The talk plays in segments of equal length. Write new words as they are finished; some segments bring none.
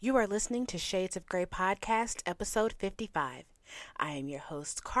You are listening to Shades of Grey Podcast, episode 55. I am your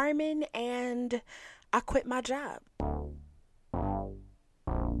host, Carmen, and I quit my job.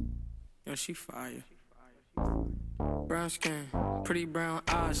 Yo, she fire. Brown skin, pretty brown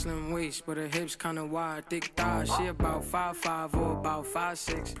eyes, slim waist, but her hips kinda wide, thick thighs. She about 5'5" or about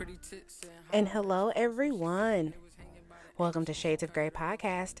 5'6". Pretty tits And hello, everyone. Welcome to Shades of Grey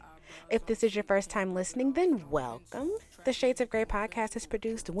Podcast. If this is your first time listening, then welcome. The Shades of Grey Podcast is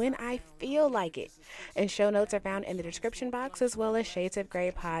produced when I feel like it, and show notes are found in the description box as well as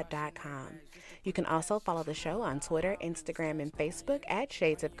shadesofgraypod.com. You can also follow the show on Twitter, Instagram, and Facebook at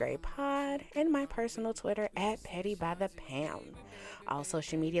Shades of Grey Pod, and my personal Twitter at Petty by the Pound. All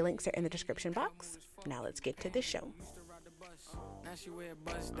social media links are in the description box. Now let's get to the show. Now she wear a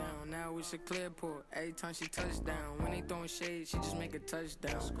bust down, now it's a clear port. Every time she touch down, when they throwing shade, she just make a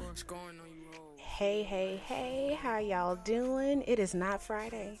touchdown. Scoring on you all. Hey, how y'all doing? It is not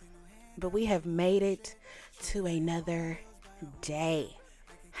Friday, but we have made it to another day.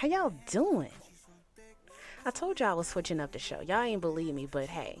 How y'all doing? I told y'all I was switching up the show. Y'all ain't believe me, but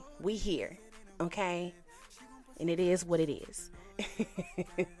hey, we here, okay? And it is what it is.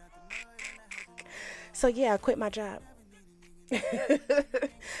 So yeah, I quit my job.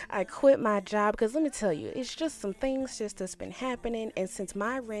 I quit my job because let me tell you, it's just some things that's been happening, and since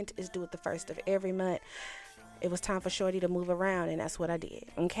my rent is due at the first of every month, it was time for Shorty to move around, and that's what I did.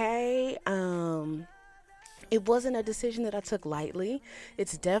 Okay. It wasn't a decision that I took lightly.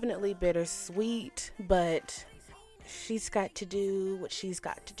 It's definitely bittersweet, but she's got to do what she's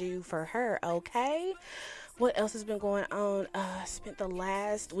got to do for her. Okay. What else has been going on? Spent the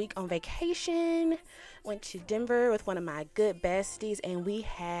last week on vacation. Went to Denver with one of my good besties, and we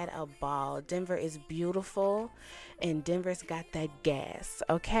had a ball. Denver is beautiful, and Denver's got that gas.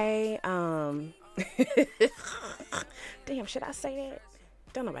 Okay. Damn, should I say that?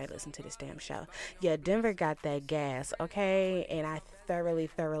 Don't nobody listen to this damn show. Yeah, Denver got that gas. Okay, and I thoroughly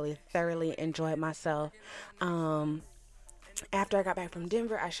enjoyed myself. After I got back from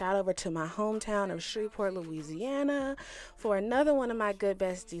Denver, I shot over to my hometown of Shreveport, Louisiana for another one of my good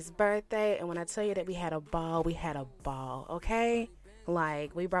besties' birthday. And when I tell you that we had a ball, okay?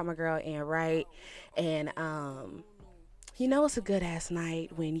 Like, we brought my girl in, right? And, you know it's a good-ass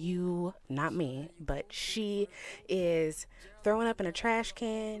night when you, not me, but she is throwing up in a trash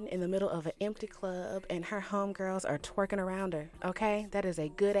can in the middle of an empty club and her homegirls are twerking around her, okay? That is a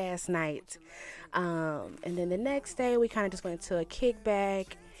good-ass night. And then the next day, we kind of just went to a kickback,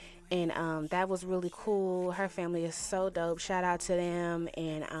 and that was really cool. Her family is so dope. Shout out to them.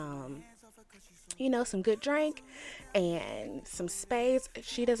 And, some good drink and some spades.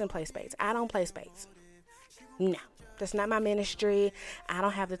 She doesn't play spades. I don't play spades. No. That's not my ministry. I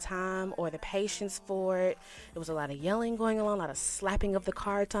don't have the time or the patience for it. There was a lot of yelling going on, a lot of slapping of the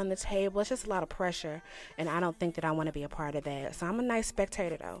cards on the table. It's just a lot of pressure, and I don't think that I want to be a part of that. So I'm a nice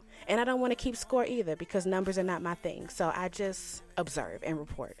spectator, though. And I don't want to keep score either because numbers are not my thing. So I just observe and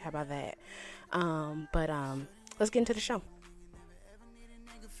report. How about that? But let's get into the show.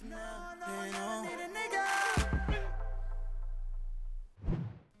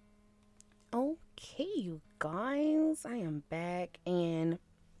 Okay, you guys, I am back, and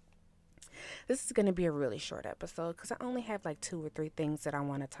this is going to be a really short episode because I only have like 2 or 3 things that I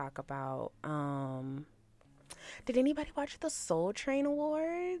want to talk about. Did anybody watch the Soul Train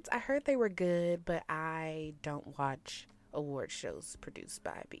Awards? I heard they were good, but I don't watch award shows produced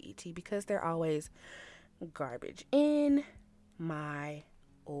by BET because they're always garbage, in my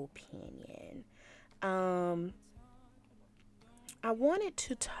opinion. I wanted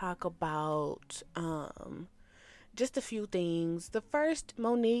to talk about just a few things. The first,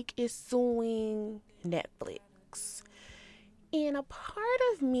 Mo'Nique is suing Netflix. And a part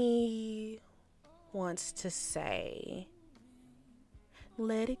of me wants to say,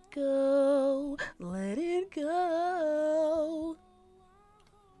 let it go, let it go.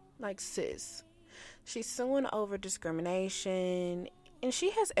 Like, sis, she's suing over discrimination. And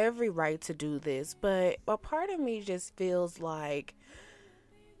she has every right to do this, but a part of me just feels like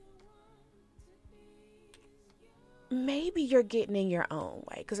maybe you're getting in your own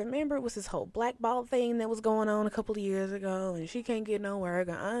way. Because remember, it was this whole blackball thing that was going on a couple of years ago, and she can't get no work.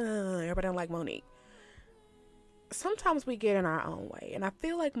 Everybody don't like Mo'Nique. Sometimes we get in our own way, and I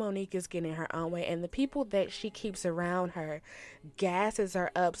feel like Mo'Nique is getting in her own way, and the people that she keeps around her gasses her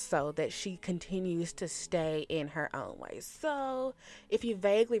up so that she continues to stay in her own way. So if you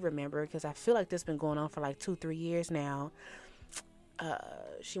vaguely remember, because I feel like this has been going on for like 2-3 years now,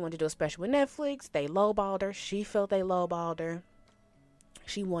 she wanted to do a special with Netflix. They lowballed her. She felt they lowballed her.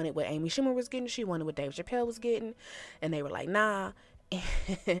 She wanted what Amy Schumer was getting. She wanted what Dave Chappelle was getting, and they were like, nah.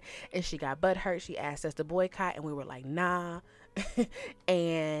 And she got butthurt. She asked us to boycott, and we were like, nah.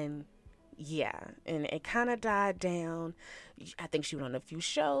 And yeah, and it kind of died down. I think she went on a few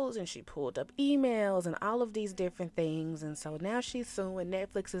shows and she pulled up emails and all of these different things. And so now she's suing.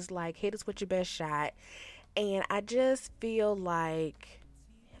 Netflix is like, hit us with your best shot. And I just feel like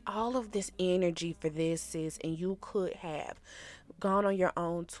all of this energy for this, sis, and you could have gone on your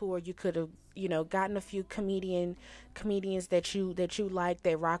own tour. You could have, gotten a few comedians that you like,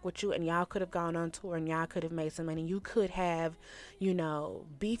 that rock with you, and y'all could have gone on tour and y'all could have made some money. You could have,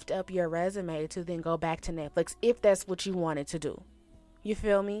 beefed up your resume to then go back to Netflix if that's what you wanted to do. You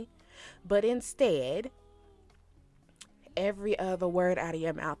feel me? But instead, every other word out of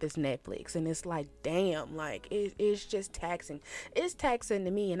your mouth is Netflix, and it's like, damn, like it's just taxing. It's taxing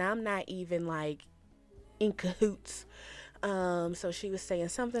to me, and I'm not even like in cahoots. So she was saying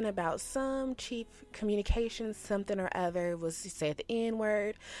something about some chief communications, something or other, she said the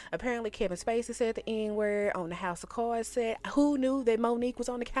N-word. Apparently Kevin Spacey said the N-word on the House of Cards set. Who knew that Monique was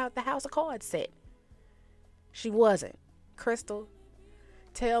on the House of Cards set? She wasn't. Crystal,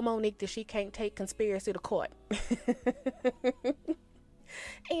 tell Monique that she can't take conspiracy to court.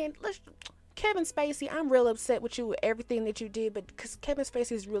 And Kevin Spacey, I'm real upset with you with everything that you did, but because Kevin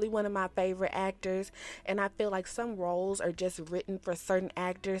Spacey is really one of my favorite actors, and I feel like some roles are just written for certain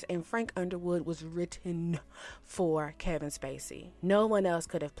actors, and Frank Underwood was written for Kevin Spacey. No one else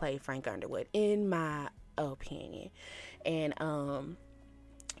could have played Frank Underwood, in my opinion. And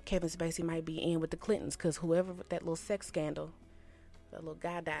Kevin Spacey might be in with the Clintons, because whoever that little sex scandal, that little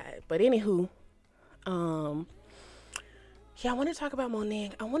guy died. But anywho, yeah, I want to talk about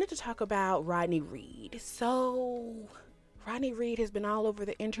Monique. I wanted to talk about Rodney Reed. So, Rodney Reed has been all over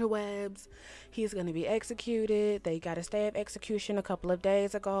the interwebs. He's going to be executed. They got a stay of execution a couple of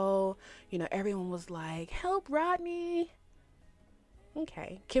days ago. Everyone was like, help Rodney.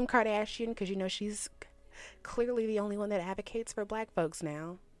 Okay. Kim Kardashian, because she's clearly the only one that advocates for black folks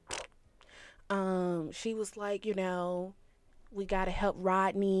now. She was like, we got to help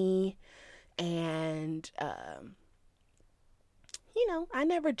Rodney. And, I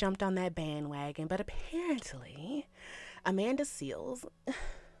never jumped on that bandwagon, but apparently Amanda Seales,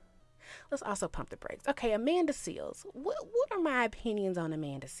 let's also pump the brakes. Okay, Amanda Seales. What are my opinions on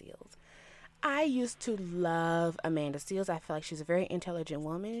Amanda Seales? I used to love Amanda Seales. I feel like she's a very intelligent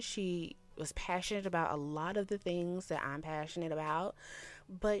woman. She was passionate about a lot of the things that I'm passionate about,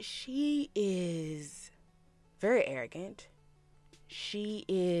 but she is very arrogant. She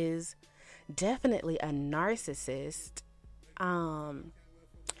is definitely a narcissist.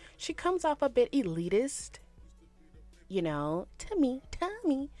 She comes off a bit elitist, to me.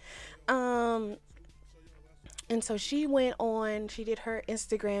 And so she went on, she did her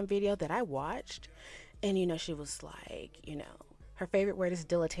Instagram video that I watched, and, she was like, her favorite word is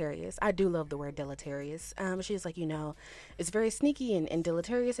deleterious. I do love the word deleterious. She's like, it's very sneaky and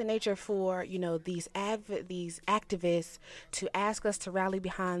deleterious in nature for, these activists to ask us to rally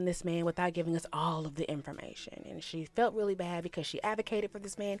behind this man without giving us all of the information. And she felt really bad because she advocated for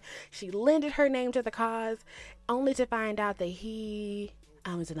this man. She lended her name to the cause only to find out that he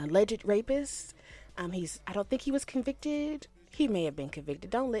is an alleged rapist. I don't think he was convicted. He may have been convicted.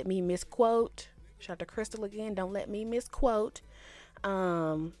 Don't let me misquote. Shout out to Crystal again. Don't let me misquote.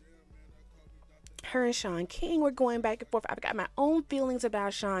 Her and Shaun King were going back and forth. I've got my own feelings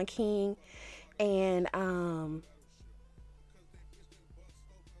about Shaun King. And, I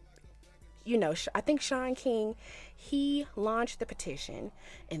think Shaun King, he launched the petition.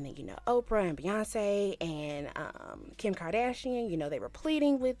 And then, Oprah and Beyonce and Kim Kardashian, they were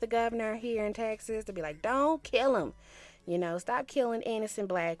pleading with the governor here in Texas to be like, don't kill him. Stop killing innocent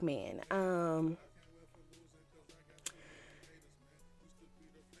black men.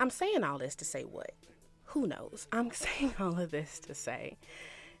 I'm saying all this to say what? Who knows? I'm saying all of this to say,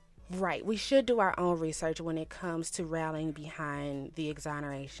 right, we should do our own research when it comes to rallying behind the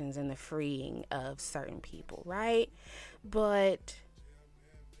exonerations and the freeing of certain people, right? But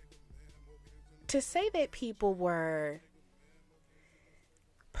to say that people were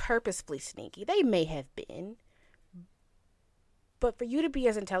purposefully sneaky, they may have been. But for you to be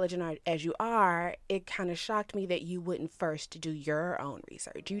as intelligent as you are, it kind of shocked me that you wouldn't first do your own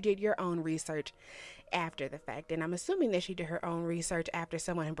research. You did your own research after the fact. And I'm assuming that she did her own research after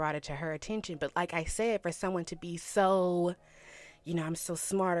someone had brought it to her attention. But like I said, for someone to be so, I'm so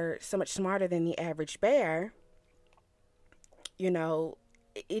much smarter than the average bear,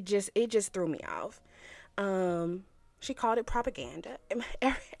 it just threw me off. She called it propaganda.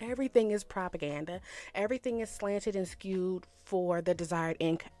 Everything is propaganda. Everything is slanted and skewed for the desired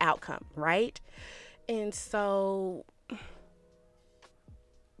outcome, right? And so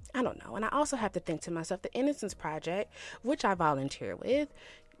I don't know. And I also have to think to myself, the Innocence Project, which I volunteer with,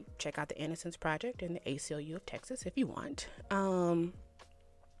 check out the Innocence Project in the ACLU of Texas if you want. I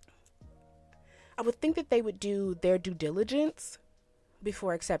would think that they would do their due diligence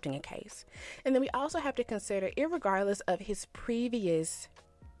before accepting a case. And then we also have to consider, irregardless of his previous,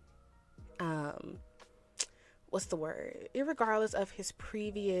 irregardless of his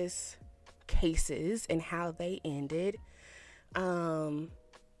previous cases and how they ended,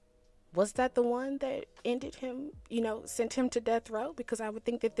 was that the one that ended him, sent him to death row? Because I would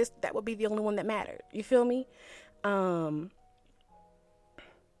think that that would be the only one that mattered. You feel me? I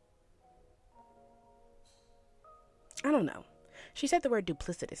don't know. She said the word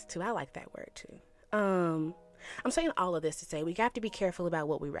duplicitous too. I like that word too. I'm saying all of this to say we have to be careful about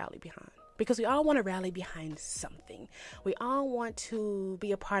what we rally behind, because we all want to rally behind something. We all want to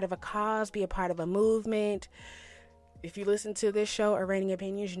be a part of a cause, be a part of a movement. If you listen to this show, Iranian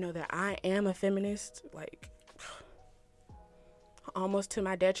Opinions, you know that I am a feminist, like almost to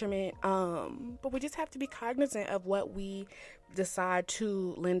my detriment. But we just have to be cognizant of what we decide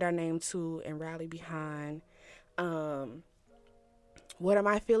to lend our name to and rally behind. What are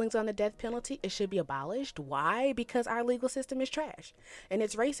my feelings on the death penalty? It should be abolished. Why? Because our legal system is trash and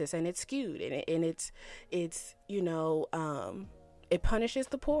it's racist and it's skewed and it's it punishes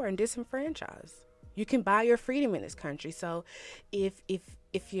the poor and disenfranchised. You can buy your freedom in this country. So if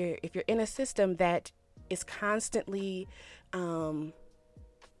you're in a system that is constantly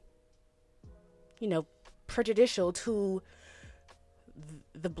prejudicial to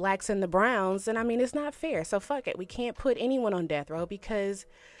the blacks and the browns, then it's not fair. So fuck it. We can't put anyone on death row, because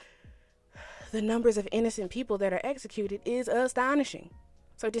the numbers of innocent people that are executed is astonishing.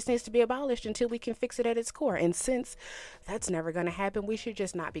 So it just needs to be abolished until we can fix it at its core. And since that's never going to happen, we should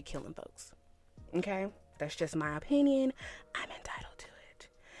just not be killing folks. Okay? That's just my opinion. I'm entitled to it.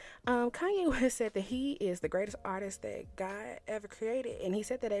 Kanye West said that he is the greatest artist that God ever created. And he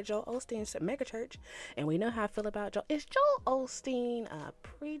said that at Joel Osteen's mega church. And we know how I feel about Joel. Is Joel Osteen a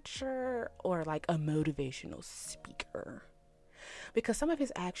preacher or like a motivational speaker? Because some of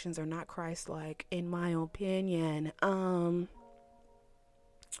his actions are not Christ-like, in my opinion.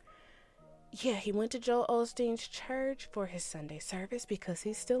 Yeah, he went to Joel Osteen's church for his Sunday service because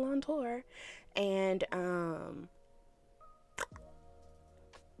he's still on tour. And,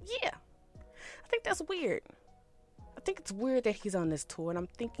 yeah, I think that's weird. I think it's weird that he's on this tour, and I'm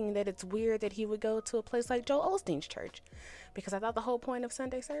thinking that it's weird that he would go to a place like Joel Osteen's church, because I thought the whole point of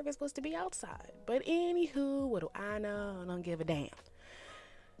Sunday service was to be outside. But anywho, what do I know? I don't give a damn.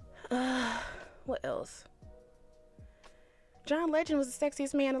 What else? John Legend was the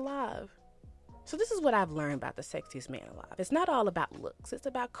sexiest man alive. So this is what I've learned about the sexiest man alive. It's not all about looks. It's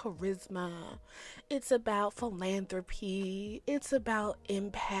about charisma. It's about philanthropy. It's about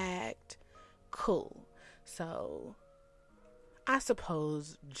impact. Cool. So I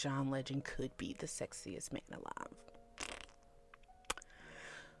suppose John Legend could be the sexiest man alive.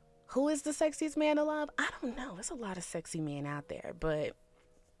 Who is the sexiest man alive? I don't know. There's a lot of sexy men out there. But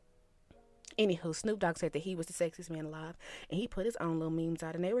anywho, Snoop Dogg said that he was the sexiest man alive. And he put his own little memes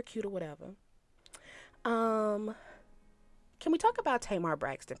out, and they were cute or whatever. Can we talk about Tamar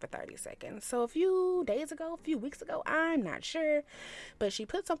Braxton for 30 seconds? So a few weeks ago, I'm not sure, but she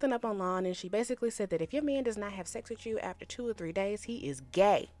put something up online, and she basically said that if your man does not have sex with you after 2 or 3 days, he is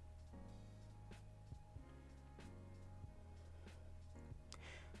gay.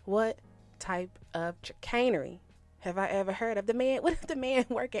 What type of chicanery have I ever heard of? What if the man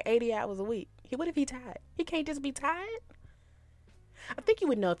working 80 hours a week? What if he tired? He can't just be tired? I think you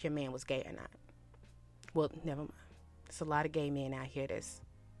would know if your man was gay or not. Well, never mind. There's a lot of gay men out here that's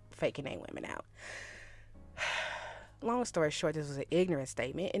faking their women out. Long story short, this was an ignorant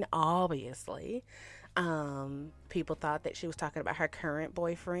statement. And obviously, people thought that she was talking about her current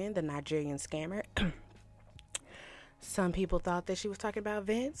boyfriend, the Nigerian scammer. Some people thought that she was talking about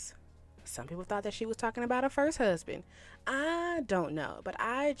Vince. Some people thought that she was talking about her first husband. I don't know, but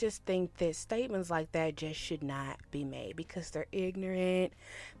I just think that statements like that just should not be made because they're ignorant.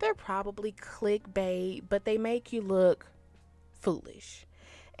 They're probably clickbait, but they make you look foolish.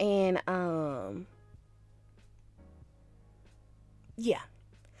 And, yeah,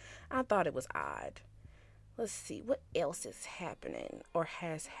 I thought it was odd. Let's see, what else is happening or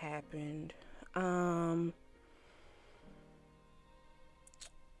has happened?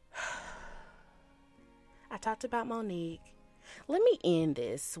 I talked about Monique. Let me end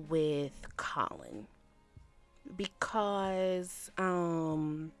this with Colin, because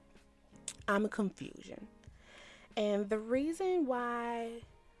I'm a confusion. And the reason why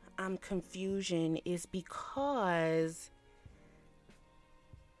I'm confusion is because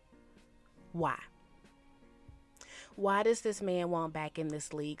Why? Why does this man want back in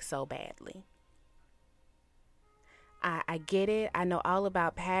this league so badly? I get it. I know all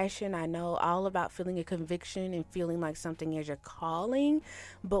about passion. I know all about feeling a conviction and feeling like something is your calling.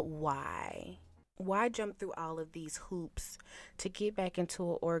 But why? Why jump through all of these hoops to get back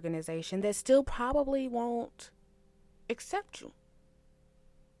into an organization that still probably won't accept you?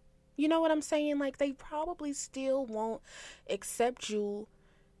 You know what I'm saying? Like, they probably still won't accept you.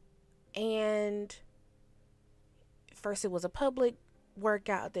 And first it was a public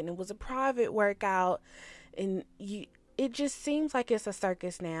workout, then it was a private workout, and it just seems like it's a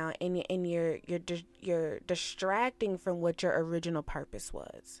circus now, and you're distracting from what your original purpose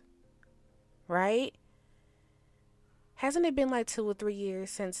was, right? Hasn't it been like 2 or 3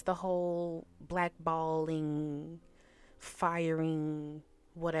 years since the whole blackballing, firing,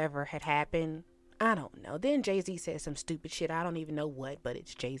 whatever had happened? I don't know. Then Jay-Z said some stupid shit. I don't even know what, but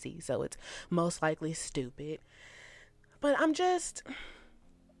it's Jay-Z, so it's most likely stupid. But I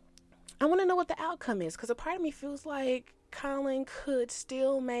want to know what the outcome is, because a part of me feels like Colin could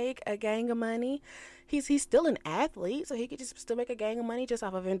still make a gang of money. He's still an athlete, so he could just still make a gang of money just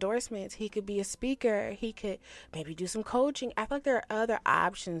off of endorsements. He could be a speaker. He could maybe do some coaching. I feel like there are other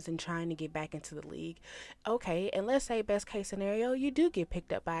options than trying to get back into the league. Okay, and let's say best case scenario, you do get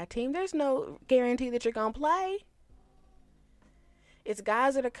picked up by a team. There's no guarantee that you're going to play. It's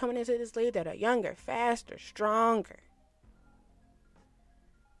guys that are coming into this league that are younger, faster, stronger.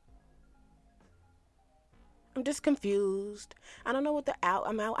 I'm just confused. I don't know what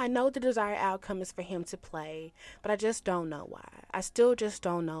I know the desired outcome is for him to play, but I just don't know why. I still just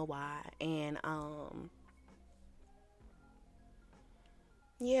don't know why. And,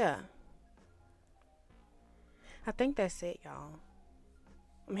 yeah. I think that's it, y'all.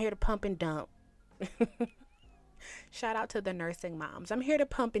 I'm here to pump and dump. Shout out to the nursing moms. I'm here to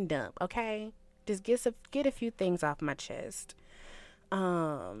pump and dump, okay? Just get a few things off my chest.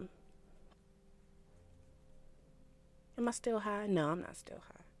 Am I still high? No, I'm not still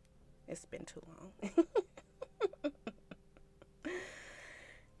high. It's been too long.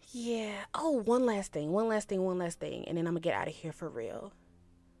 Yeah. Oh, one last thing. And then I'm going to get out of here for real.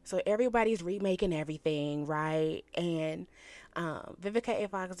 So everybody's remaking everything, right? And Vivica A.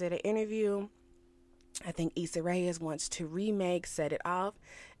 Fox did an interview. I think Issa Rae wants to remake Set It Off,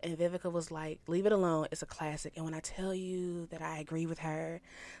 and Vivica was like, leave it alone, it's a classic. And when I tell you that I agree with her,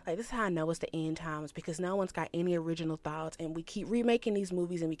 like, this is how I know it's the end times, because no one's got any original thoughts, and we keep remaking these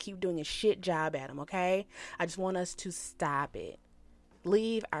movies and we keep doing a shit job at them, okay? I just want us to stop it.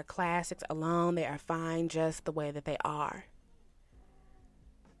 Leave our classics alone. They are fine just the way that they are,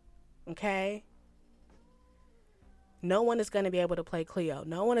 okay? No one is going to be able to play Cleo.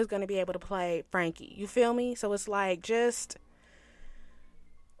 No one is going to be able to play Frankie. You feel me? So it's like, just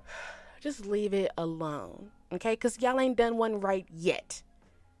leave it alone. Okay? Because y'all ain't done one right yet.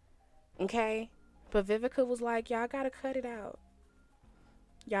 Okay? But Vivica was like, y'all got to cut it out.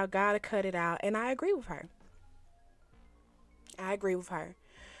 Y'all got to cut it out. And I agree with her. I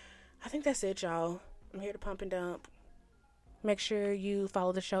think that's it, y'all. I'm here to pump and dump. Make sure you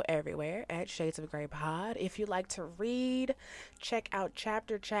follow the show everywhere at Shades of Grey Pod. If you like to read, check out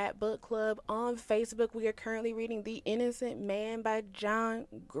Chapter Chat Book Club on Facebook. We are currently reading The Innocent Man by John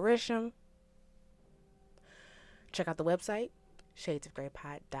Grisham. Check out the website,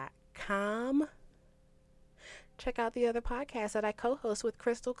 shadesofgraypod.com. Check out the other podcasts that I co-host with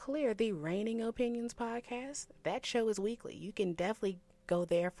Crystal Clear, the Reigning Opinions podcast. That show is weekly. You can definitely go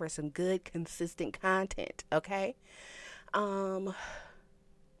there for some good, consistent content, okay? I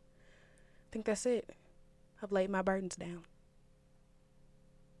think that's it. I've laid my burdens down.